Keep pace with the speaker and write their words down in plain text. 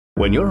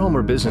When your home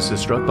or business is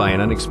struck by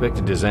an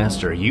unexpected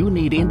disaster, you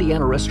need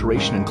Indiana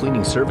Restoration and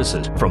Cleaning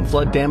Services. From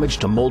flood damage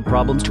to mold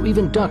problems to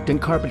even duct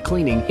and carpet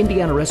cleaning,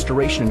 Indiana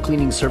Restoration and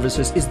Cleaning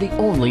Services is the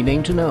only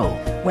name to know.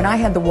 When I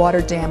had the water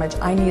damage,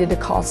 I needed to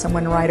call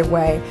someone right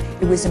away.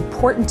 It was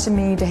important to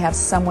me to have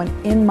someone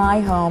in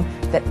my home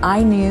that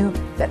I knew,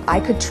 that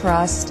I could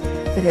trust,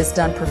 that has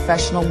done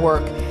professional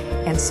work,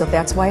 and so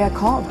that's why I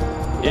called.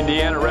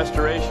 Indiana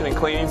Restoration and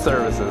Cleaning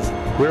Services.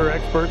 We're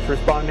experts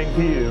responding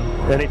to you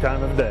any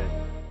time of day.